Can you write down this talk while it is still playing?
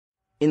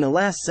In the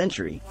last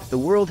century, the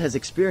world has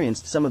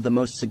experienced some of the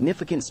most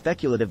significant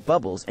speculative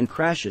bubbles and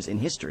crashes in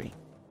history.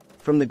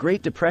 From the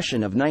Great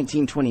Depression of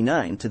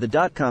 1929 to the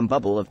dot-com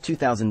bubble of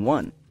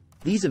 2001,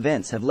 these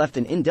events have left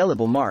an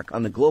indelible mark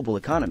on the global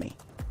economy.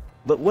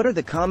 But what are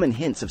the common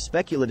hints of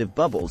speculative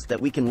bubbles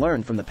that we can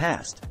learn from the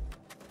past?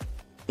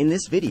 In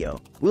this video,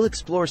 we'll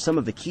explore some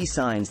of the key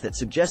signs that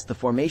suggest the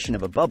formation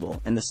of a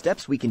bubble and the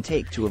steps we can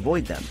take to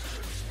avoid them.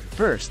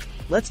 First,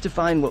 let's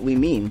define what we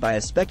mean by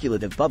a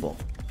speculative bubble.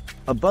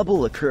 A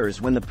bubble occurs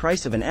when the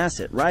price of an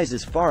asset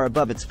rises far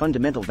above its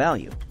fundamental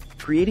value,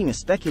 creating a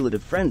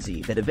speculative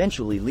frenzy that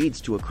eventually leads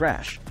to a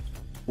crash.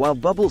 While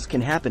bubbles can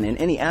happen in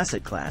any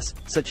asset class,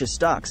 such as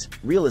stocks,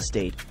 real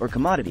estate, or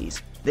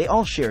commodities, they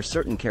all share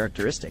certain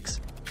characteristics.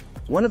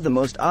 One of the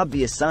most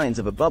obvious signs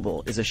of a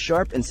bubble is a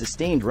sharp and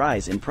sustained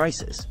rise in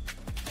prices.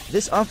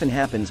 This often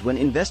happens when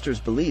investors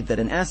believe that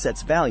an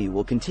asset's value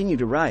will continue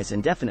to rise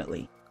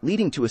indefinitely,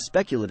 leading to a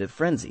speculative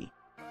frenzy.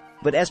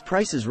 But as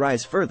prices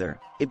rise further,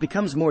 it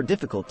becomes more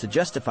difficult to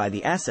justify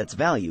the asset's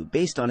value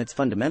based on its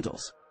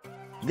fundamentals.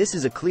 This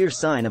is a clear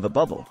sign of a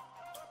bubble.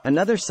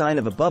 Another sign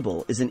of a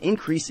bubble is an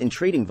increase in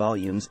trading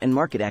volumes and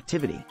market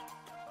activity.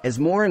 As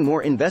more and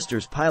more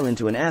investors pile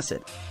into an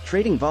asset,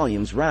 trading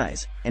volumes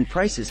rise, and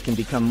prices can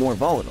become more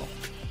volatile.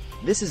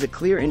 This is a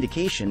clear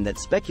indication that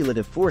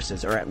speculative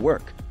forces are at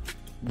work.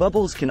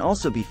 Bubbles can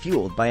also be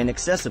fueled by an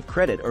excess of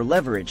credit or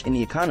leverage in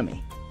the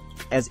economy.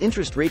 As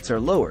interest rates are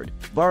lowered,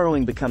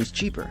 borrowing becomes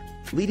cheaper,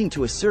 leading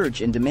to a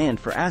surge in demand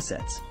for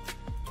assets.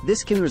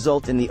 This can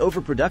result in the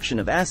overproduction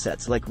of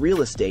assets like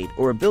real estate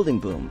or a building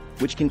boom,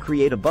 which can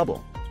create a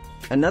bubble.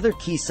 Another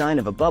key sign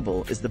of a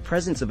bubble is the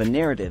presence of a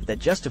narrative that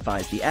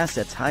justifies the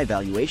asset's high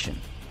valuation.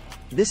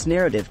 This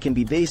narrative can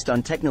be based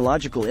on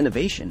technological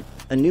innovation,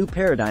 a new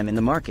paradigm in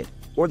the market,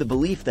 or the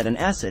belief that an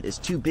asset is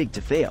too big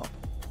to fail.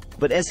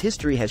 But as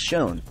history has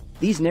shown,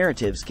 these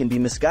narratives can be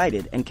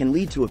misguided and can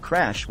lead to a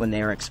crash when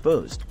they are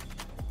exposed.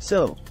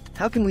 So,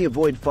 how can we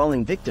avoid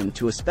falling victim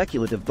to a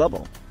speculative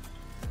bubble?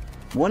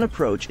 One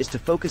approach is to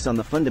focus on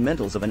the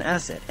fundamentals of an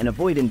asset and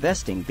avoid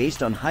investing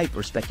based on hype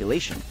or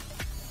speculation.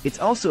 It's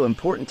also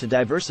important to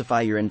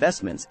diversify your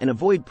investments and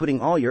avoid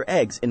putting all your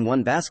eggs in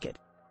one basket.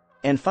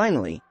 And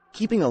finally,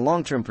 keeping a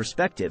long-term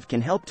perspective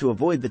can help to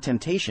avoid the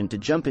temptation to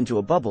jump into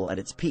a bubble at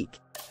its peak.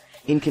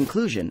 In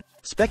conclusion,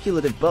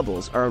 speculative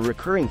bubbles are a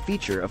recurring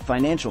feature of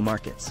financial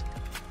markets.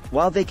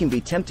 While they can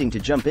be tempting to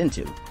jump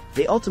into,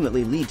 they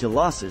ultimately lead to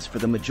losses for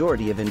the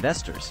majority of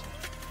investors.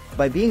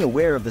 By being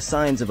aware of the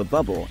signs of a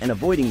bubble and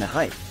avoiding the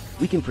hype,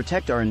 we can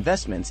protect our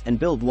investments and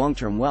build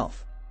long-term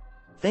wealth.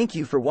 Thank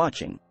you for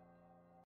watching.